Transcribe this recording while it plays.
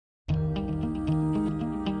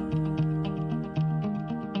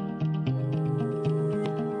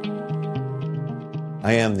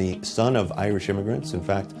I am the son of Irish immigrants. In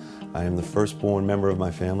fact, I am the firstborn member of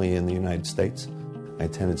my family in the United States. I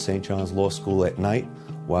attended St. John's Law School at night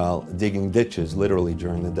while digging ditches literally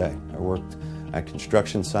during the day. I worked at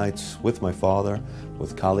construction sites with my father,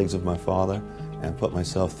 with colleagues of my father, and put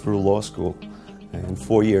myself through law school in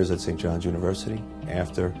 4 years at St. John's University.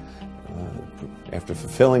 After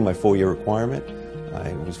fulfilling my 4-year requirement,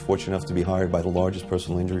 I was fortunate enough to be hired by the largest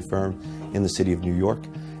personal injury firm in the city of New York,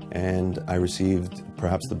 and I received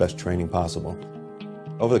perhaps the best training possible.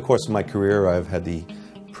 Over the course of my career, I've had the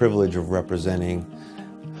privilege of representing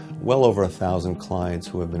well over 1,000 clients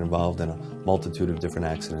who have been involved in a multitude of different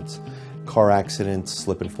accidents. Car accidents,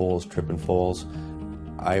 slip and falls, trip and falls.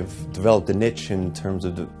 I've developed a niche in terms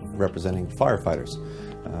of representing firefighters,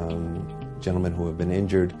 gentlemen who have been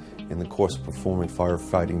injured in the course of performing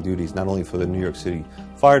firefighting duties, not only for the New York City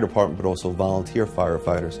Fire Department, but also volunteer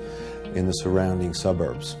firefighters in the surrounding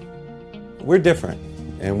suburbs. We're different,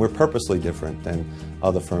 and we're purposely different than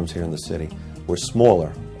other firms here in the city. We're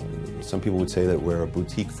smaller. Some people would say that we're a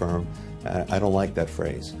boutique firm. I don't like that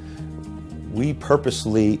phrase. We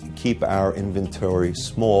purposely keep our inventory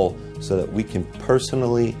small so that we can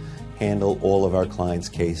personally handle all of our clients'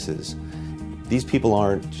 cases. These people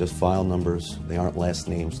aren't just file numbers, they aren't last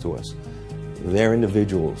names to us. They're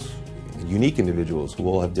individuals, unique individuals who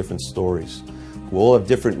all have different stories, who all have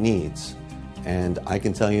different needs. And I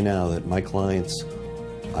can tell you now that my clients,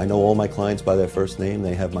 I know all my clients by their first name.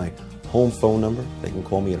 They have my home phone number. They can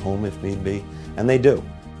call me at home if need be, and they do.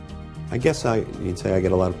 I guess you'd say I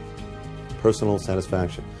get a lot of personal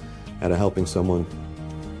satisfaction out of helping someone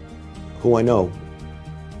who I know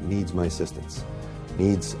needs my assistance,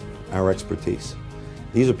 needs our expertise.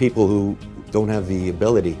 These are people who don't have the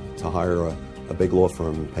ability to hire a big law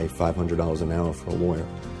firm and pay $500 an hour for a lawyer.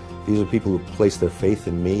 These are people who place their faith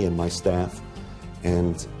in me and my staff,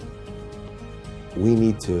 and we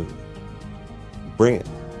need to bring it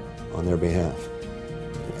on their behalf.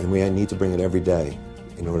 And we need to bring it every day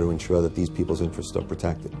in order to ensure that these people's interests are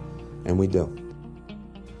protected. And we do.